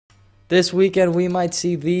This weekend, we might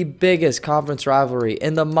see the biggest conference rivalry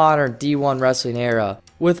in the modern D1 wrestling era,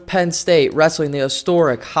 with Penn State wrestling the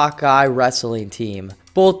historic Hawkeye wrestling team.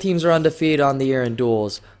 Both teams are undefeated on the year in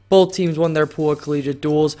duels. Both teams won their pool of collegiate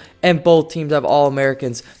duels, and both teams have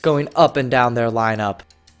All-Americans going up and down their lineup.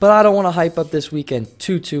 But I don't want to hype up this weekend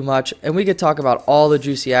too much, and we could talk about all the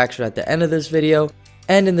juicy action at the end of this video,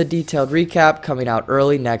 and in the detailed recap coming out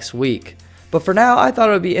early next week. But for now, I thought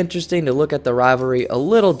it would be interesting to look at the rivalry a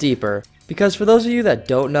little deeper, because for those of you that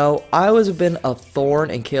don't know, Iowa's been a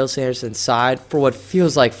thorn in Cael Sanderson's side for what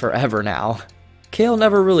feels like forever now. Cael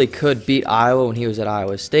never really could beat Iowa when he was at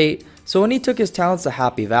Iowa State, so when he took his talents to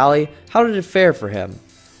Happy Valley, how did it fare for him?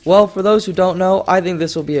 Well, for those who don't know, I think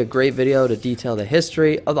this will be a great video to detail the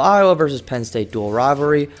history of the Iowa versus Penn State dual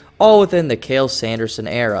rivalry, all within the Cael Sanderson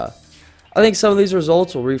era. I think some of these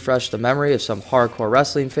results will refresh the memory of some hardcore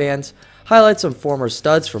wrestling fans, highlight some former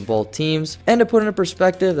studs from both teams, and to put into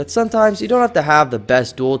perspective that sometimes you don't have to have the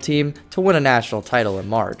best dual team to win a national title in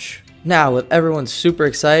March. Now, with everyone super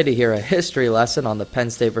excited to hear a history lesson on the Penn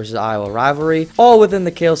State versus Iowa rivalry, all within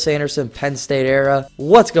the Cael Sanderson Penn State era,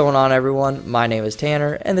 what's going on everyone? My name is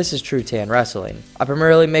Tanner, and this is TrueTan Wrestling. I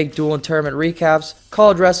primarily make dual and tournament recaps,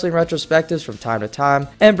 college wrestling retrospectives from time to time,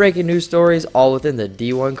 and breaking news stories all within the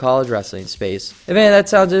D1 college wrestling space. If any of that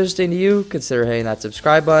sounds interesting to you, consider hitting that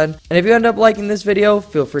subscribe button, and if you end up liking this video,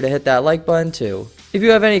 feel free to hit that like button too. If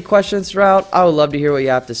you have any questions throughout, I would love to hear what you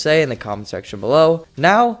have to say in the comment section below.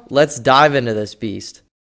 Now, let's dive into this beast.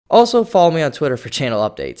 Also, follow me on Twitter for channel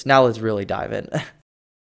updates. Now let's really dive in.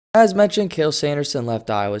 As mentioned, Cael Sanderson left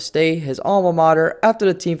Iowa State, his alma mater, after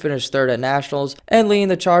the team finished third at Nationals, and leading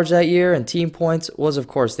the charge that year in team points was of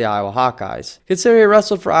course the Iowa Hawkeyes. Considering he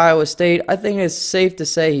wrestled for Iowa State, I think it is safe to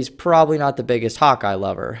say he's probably not the biggest Hawkeye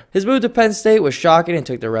lover. His move to Penn State was shocking and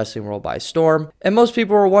took the wrestling world by storm, and most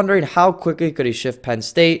people were wondering how quickly could he shift Penn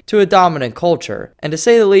State to a dominant culture, and to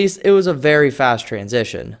say the least, it was a very fast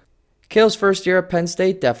transition. Cael's first year at Penn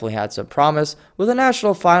State definitely had some promise, with a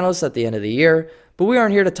national finalist at the end of the year, but we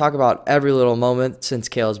aren't here to talk about every little moment since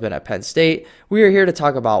Cael has been at Penn State. We are here to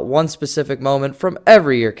talk about one specific moment from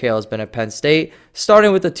every year Cael has been at Penn State,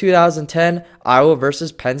 starting with the 2010 Iowa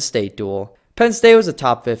versus Penn State duel. Penn State was a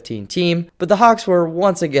top 15 team, but the Hawks were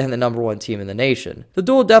once again the #1 team in the nation. The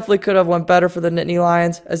duel definitely could have went better for the Nittany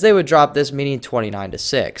Lions, as they would drop this meeting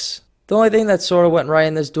 29-6. The only thing that sort of went right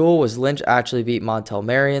in this duel was Lynch actually beat Montel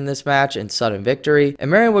Marion in this match in sudden victory,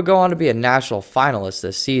 and Marion would go on to be a national finalist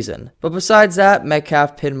this season. But besides that,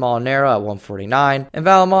 Metcalf pinned Molinaro at 149, and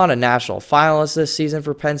Valamon, a national finalist this season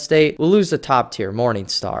for Penn State, will lose the top tier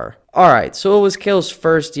Morningstar. Alright, so it was Cael's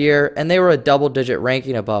first year, and they were a double-digit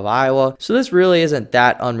ranking above Iowa, so this really isn't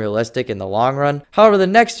that unrealistic in the long run. However, the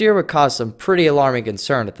next year would cause some pretty alarming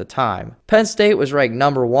concern at the time. Penn State was ranked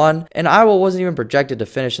 #1, and Iowa wasn't even projected to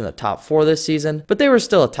finish in the top 4 this season, but they were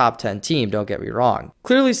still a top 10 team, don't get me wrong.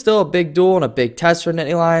 Clearly still a big duel and a big test for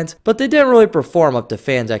Nittany Lions, but they didn't really perform up to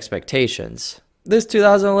fans' expectations. This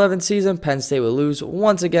 2011 season, Penn State would lose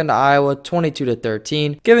once again to Iowa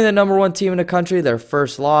 22-13, giving the #1 team in the country their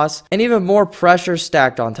first loss, and even more pressure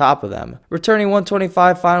stacked on top of them. Returning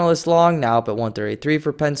 125 finalist Long, now up at 133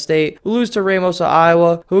 for Penn State, will lose to Ramos of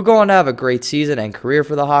Iowa, who would go on to have a great season and career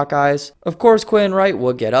for the Hawkeyes. Of course, Quinn Wright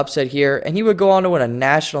would get upset here, and he would go on to win a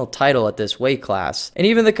national title at this weight class. And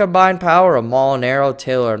even the combined power of Molinaro,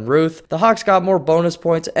 Taylor, and Ruth, the Hawks got more bonus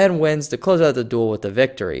points and wins to close out the duel with the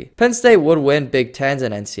victory. Penn State would win Big Tens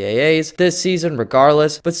and NCAAs this season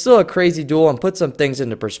regardless, but still a crazy duel and put some things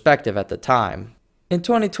into perspective at the time. In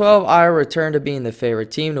 2012, Iowa returned to being the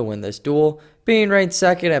favorite team to win this duel, being ranked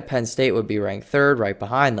second, and Penn State would be ranked third right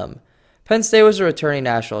behind them. Penn State was the returning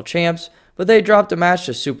national champs, but they dropped a match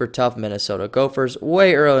to super tough Minnesota Gophers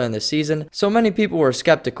way early in the season, so many people were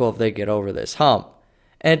skeptical if they'd get over this hump.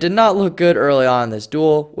 And it did not look good early on in this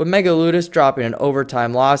duel, with Megaludis dropping an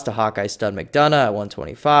overtime loss to Hawkeye stud McDonough at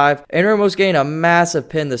 125, and Ramos getting a massive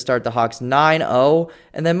pin to start the Hawks 9-0,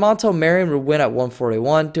 and then Montel Marion would win at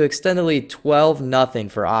 141 to extend the lead 12-0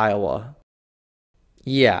 for Iowa.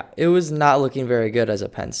 Yeah, it was not looking very good as a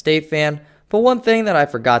Penn State fan, but one thing that I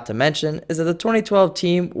forgot to mention is that the 2012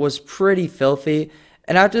 team was pretty filthy,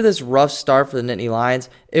 and after this rough start for the Nittany Lions,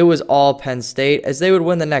 it was all Penn State, as they would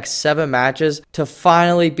win the next 7 matches to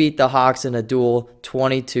finally beat the Hawks in a duel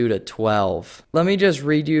 22-12. Let me just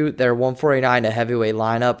read you their 149 to heavyweight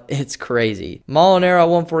lineup. It's crazy. Molinaro at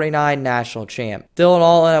 149, national champ. Dylan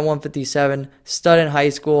Allen at 157, stud in high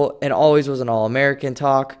school and always was an All-American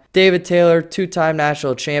talk. David Taylor, 2-time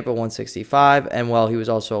national champ at 165, and well, he was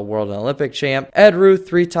also a world and Olympic champ. Ed Ruth,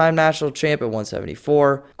 3-time national champ at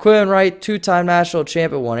 174. Quinn Wright, 2-time national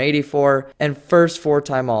champ at 184, and first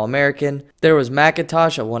 4-time several-time All-American. There was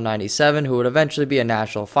McIntosh at 197, who would eventually be a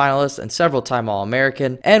national finalist and several-time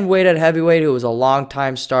All-American, and Wade at heavyweight, who was a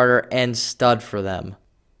long-time starter and stud for them.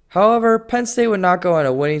 However, Penn State would not go on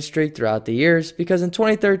a winning streak throughout the years because in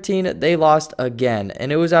 2013 they lost again,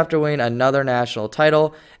 and it was after winning another national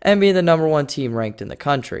title and being the #1 team ranked in the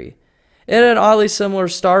country. It had an oddly similar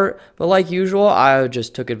start, but like usual, Iowa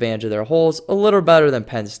just took advantage of their holes a little better than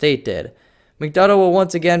Penn State did. McDonough will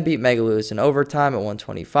once again beat Megaludis in overtime at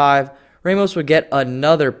 125. Ramos would get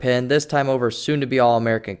another pin, this time over soon-to-be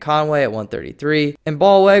All-American Conway at 133, and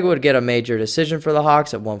Ballweg would get a major decision for the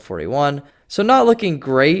Hawks at 141. So not looking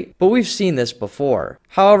great, but we've seen this before.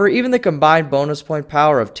 However, even the combined bonus point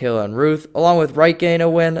power of Taylor and Ruth, along with Wright getting a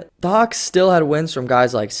win, the Hawks still had wins from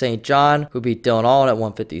guys like St. John, who beat Dylan Allen at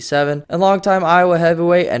 157, and longtime Iowa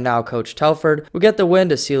heavyweight and now Coach Telford would get the win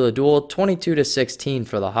to seal a duel 22-16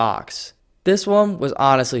 for the Hawks. This one was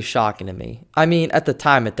honestly shocking to me. I mean, at the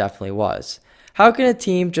time it definitely was. How can a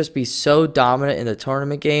team just be so dominant in the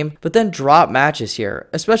tournament game, but then drop matches here,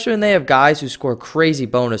 especially when they have guys who score crazy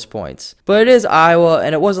bonus points? But it is Iowa,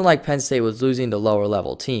 and it wasn't like Penn State was losing to lower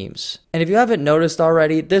level teams. And if you haven't noticed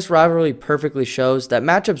already, this rivalry perfectly shows that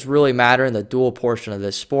matchups really matter in the dual portion of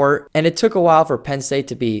this sport, and it took a while for Penn State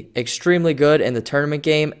to be extremely good in the tournament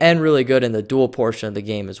game and really good in the dual portion of the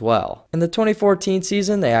game as well. In the 2014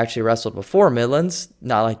 season, they actually wrestled before Midlands.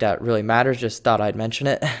 Not like that really matters, just thought I'd mention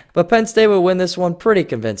it. But Penn State would win this one pretty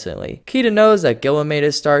convincingly. Key to know is that Gilman made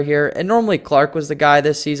his start here, and normally Clark was the guy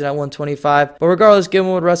this season at 125, but regardless,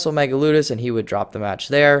 Gilman would wrestle Megaludis and he would drop the match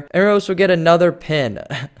there, and Rose would get another pin,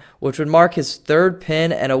 which would mark his third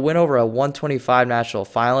pin and a win over a 125 national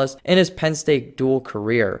finalist in his Penn State dual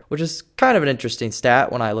career, which is kind of an interesting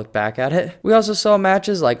stat when I look back at it. We also saw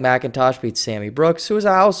matches like McIntosh beat Sammy Brooks, who is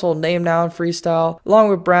a household name now in freestyle, along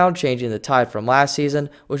with Brown changing the tide from last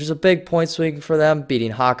season, which is a big point swing for them,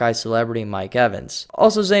 beating Hawkeye celebrity Mike Evans.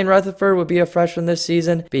 Also, Zane Rutherford would be a freshman this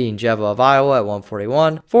season, beating Jevo of Iowa at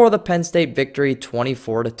 141 for the Penn State victory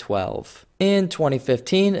 24-12. In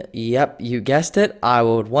 2015, yep, you guessed it,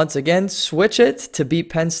 Iowa would once again switch it to beat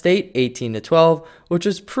Penn State 18-12, which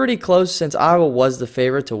was pretty close since Iowa was the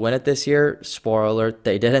favorite to win it this year. Spoiler alert,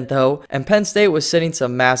 they didn't though. And Penn State was sitting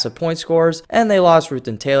some massive point scores, and they lost Ruth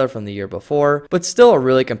and Taylor from the year before, but still a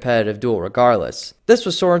really competitive duel regardless. This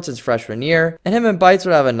was Sorensen's freshman year, and him and Bites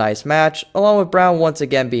would have a nice match, along with Brown once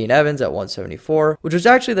again beating Evans at 174, which was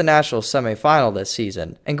actually the national semifinal this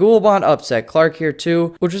season. And Goulabon upset Clark here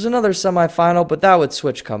too, which was another semifinal, but that would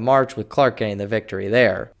switch come March with Clark getting the victory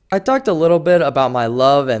there. I talked a little bit about my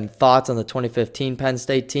love and thoughts on the 2015 Penn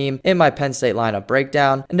State team in my Penn State lineup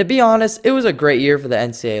breakdown, and to be honest, it was a great year for the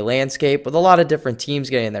NCAA landscape with a lot of different teams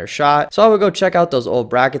getting their shot, so I would go check out those old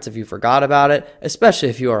brackets if you forgot about it, especially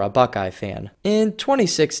if you are a Buckeye fan. In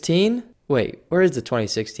 2016, wait, where is the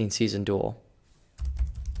 2016 season duel?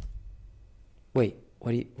 Wait,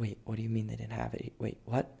 what do you mean they didn't have it? Wait,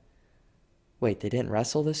 what? Wait, they didn't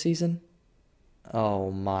wrestle this season?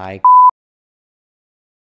 Oh my.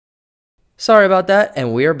 Sorry about that,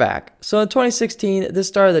 and we are back. So in 2016, this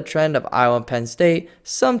started the trend of Iowa and Penn State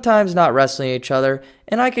sometimes not wrestling each other,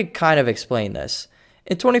 and I could kind of explain this.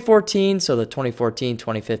 In 2014, so the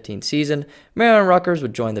 2014-2015 season, Maryland and Rutgers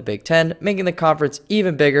would join the Big Ten, making the conference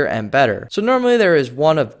even bigger and better. So normally there is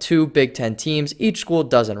one of two Big Ten teams each school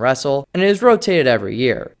doesn't wrestle, and it is rotated every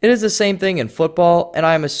year. It is the same thing in football, and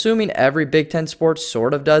I am assuming every Big Ten sport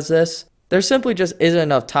sort of does this. There simply just isn't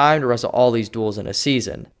enough time to wrestle all these duels in a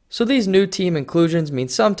season. So these new team inclusions mean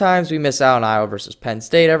sometimes we miss out on Iowa versus Penn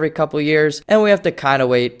State every couple years, and we have to kind of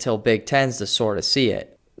wait till Big Tens to sort of see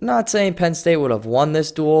it. Not saying Penn State would have won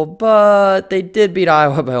this duel, but they did beat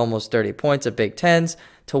Iowa by almost 30 points at Big Tens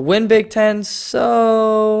to win Big Ten,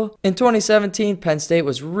 so in 2017, Penn State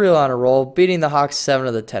was real on a roll, beating the Hawks 7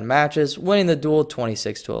 of the 10 matches, winning the duel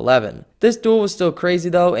 26-11. This duel was still crazy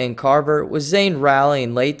though in Carver, with Zane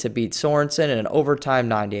rallying late to beat Sorensen in an overtime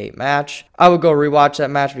 98 match. I would go rewatch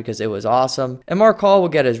that match because it was awesome, and Mark Hall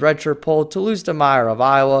would get his redshirt pulled to lose to Meyer of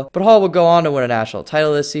Iowa, but Hall would go on to win a national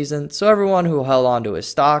title this season, so everyone who held on to his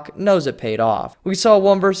stock knows it paid off. We saw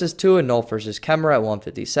 1 versus 2 in Nolf versus Kemmer at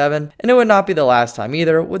 157, and it would not be the last time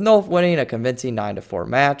either, with Nolf winning a convincing 9-4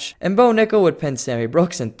 match, and Bo Nickel would pin Sammy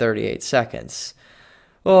Brooks in 38 seconds.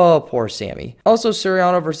 Oh, poor Sammy. Also,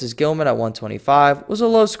 Suriano versus Gilman at 125 was a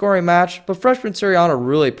low-scoring match, but freshman Suriano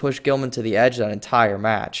really pushed Gilman to the edge that entire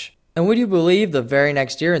match. And would you believe the very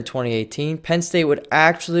next year in 2018, Penn State would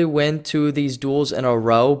actually win 2 of these duels in a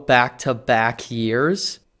row back-to-back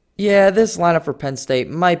years? Yeah, this lineup for Penn State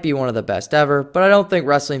might be one of the best ever, but I don't think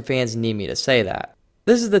wrestling fans need me to say that.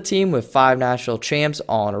 This is the team with 5 national champs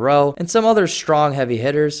all in a row and some other strong heavy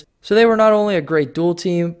hitters, so they were not only a great dual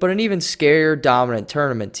team, but an even scarier dominant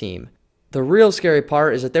tournament team. The real scary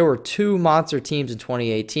part is that there were 2 monster teams in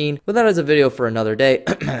 2018, but that is a video for another day.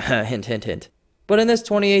 Hint, hint, hint. But in this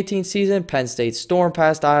 2018 season, Penn State stormed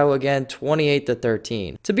past Iowa again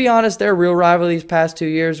 28-13. To be honest, their real rival these past 2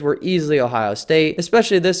 years were easily Ohio State,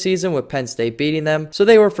 especially this season with Penn State beating them, so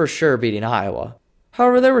they were for sure beating Iowa.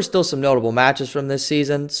 However, there were still some notable matches from this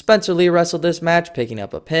season. Spencer Lee wrestled this match, picking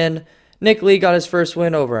up a pin. Nick Lee got his first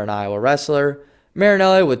win over an Iowa wrestler.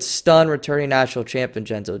 Marinelli would stun returning national champ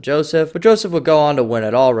Vincenzo Joseph, but Joseph would go on to win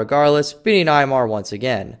it all regardless, beating Imar once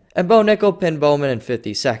again. And Bo Nickel pinned Bowman in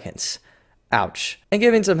 50 seconds. Ouch. And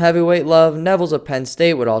giving some heavyweight love, Neville's of Penn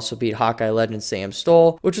State would also beat Hawkeye legend Sam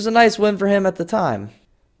Stoll, which was a nice win for him at the time.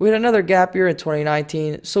 We had another gap year in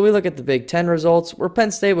 2019, so we look at the Big Ten results, where Penn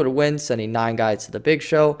State would win, sending 9 guys to the Big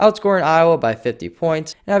Show, outscoring Iowa by 50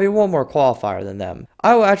 points, and having one more qualifier than them.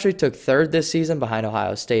 Iowa actually took 3rd this season behind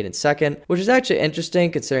Ohio State in 2nd, which is actually interesting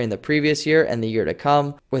considering the previous year and the year to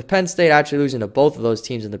come, with Penn State actually losing to both of those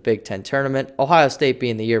teams in the Big Ten tournament, Ohio State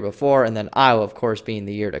being the year before, and then Iowa of course being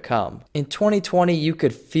the year to come. In 2020, you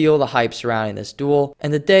could feel the hype surrounding this duel,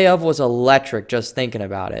 and the day of was electric just thinking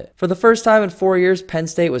about it. For the first time in 4 years, Penn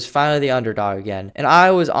State was finally the underdog again, and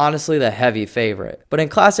Iowa was honestly the heavy favorite. But in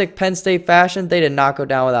classic Penn State fashion, they did not go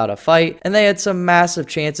down without a fight, and they had some massive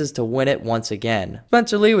chances to win it once again.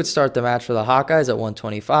 Spencer Lee would start the match for the Hawkeyes at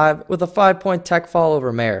 125 with a 5-point tech fall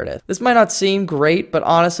over Meredith. This might not seem great, but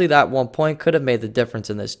honestly that 1 point could have made the difference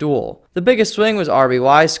in this duel. The biggest swing was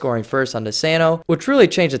RBY scoring first on DeSanto, which really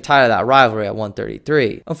changed the tide of that rivalry at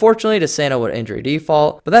 133. Unfortunately, DeSanto would injury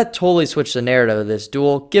default, but that totally switched the narrative of this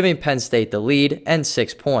duel, giving Penn State the lead and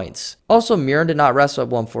 6 points. Also, Murin did not wrestle at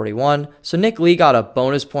 141, so Nick Lee got a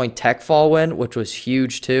bonus point tech fall win, which was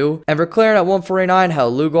huge too. And McLaren at 149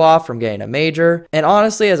 held Lugo off from getting a major. And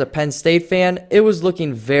honestly, as a Penn State fan, it was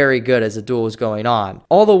looking very good as the duel was going on.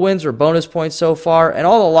 All the wins were bonus points so far, and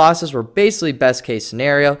all the losses were basically best case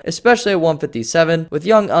scenario, especially at 157, with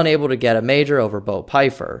Young unable to get a major over Bo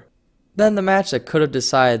Pfeiffer. Then the match that could have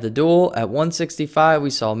decided the duel, at 165 we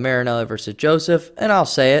saw Marinelli versus Joseph, and I'll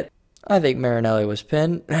say it, I think Marinelli was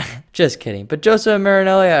pinned. Just kidding. But Joseph and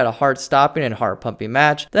Marinelli had a heart-stopping and heart-pumping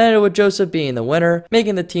match that ended with Joseph being the winner,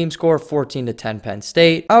 making the team score 14-10 Penn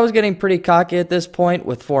State. I was getting pretty cocky at this point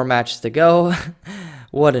with 4 matches to go.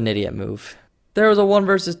 What an idiot move. There was a 1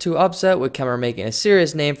 versus 2 upset, with Kemmer making a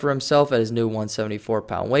serious name for himself at his new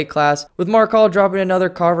 174-pound weight class, with Mark Hall dropping another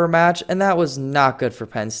Carver match, and that was not good for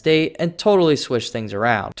Penn State and totally switched things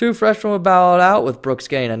around. 2 freshmen would battle it out, with Brooks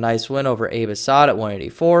getting a nice win over Abe Assad at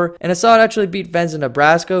 184, and Assad actually beat Venz in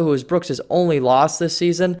Nebraska, who was Brooks' only loss this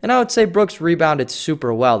season, and I would say Brooks rebounded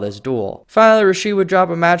super well this duel. Finally, Rashid would drop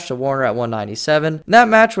a match to Warner at 197, and that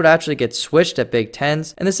match would actually get switched at Big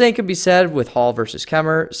Tens, and the same could be said with Hall versus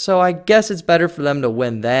Kemmer, so I guess it's better for them to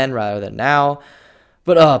win then rather than now.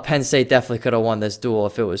 But Penn State definitely could have won this duel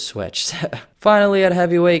if it was switched. Finally, at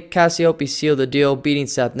heavyweight, Cassiope sealed the deal, beating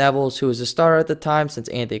Seth Nevels, who was a starter at the time since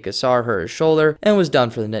Anthony Cassar hurt his shoulder and was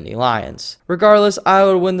done for the Nittany Lions. Regardless,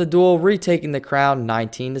 Iowa would win the duel, retaking the crown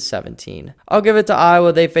 19-17. I'll give it to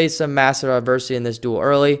Iowa. They faced some massive adversity in this duel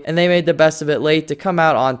early, and they made the best of it late to come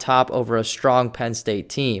out on top over a strong Penn State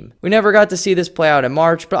team. We never got to see this play out in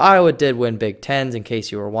March, but Iowa did win Big Tens, in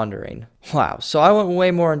case you were wondering. Wow, so I went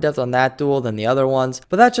way more in depth on that duel than the other ones,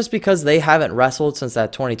 but that's just because they haven't wrestled since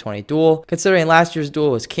that 2020 duel, considering last year's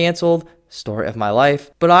duel was canceled. Story of my life.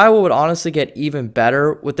 But Iowa would honestly get even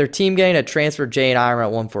better with their team getting a transfer Jay and Iron at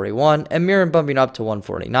 141 and Murin bumping up to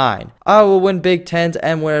 149. Iowa will win Big Tens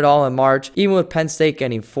and win it all in March, even with Penn State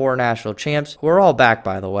getting 4 national champs, who are all back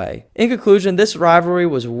by the way. In conclusion, this rivalry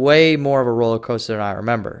was way more of a roller coaster than I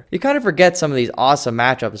remember. You kind of forget some of these awesome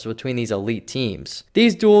matchups between these elite teams.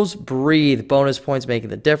 These duels breathe bonus points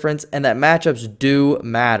making the difference, and that matchups do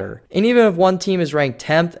matter. And even if one team is ranked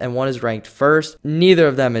 10th and one is ranked 1st, neither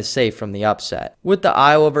of them is safe from the upset. With the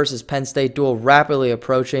Iowa versus Penn State duel rapidly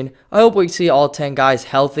approaching, I hope we see all 10 guys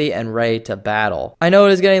healthy and ready to battle. I know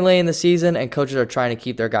it is getting late in the season and coaches are trying to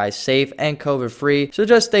keep their guys safe and COVID free, so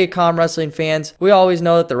just stay calm, wrestling fans. We always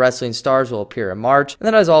know that the wrestling stars will appear in March, and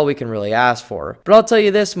that is all we can really ask for. But I'll tell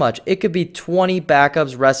you this much, it could be 20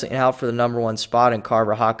 backups wrestling out for the #1 spot in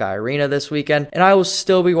Carver Hawkeye Arena this weekend, and I will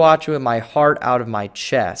still be watching with my heart out of my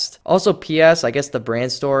chest. Also, P.S. I guess the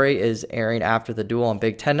brand story is airing after the duel on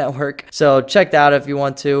Big Ten Network, so check that out if you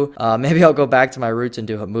want to. Maybe I'll go back to my roots and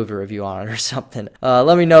do a movie review on it or something.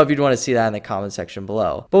 Let me know if you'd want to see that in the comment section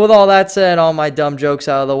below. But with all that said, all my dumb jokes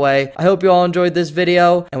out of the way, I hope you all enjoyed this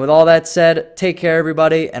video. And with all that said, take care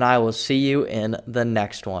everybody, and I will see you in the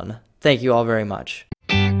next one. Thank you all very much.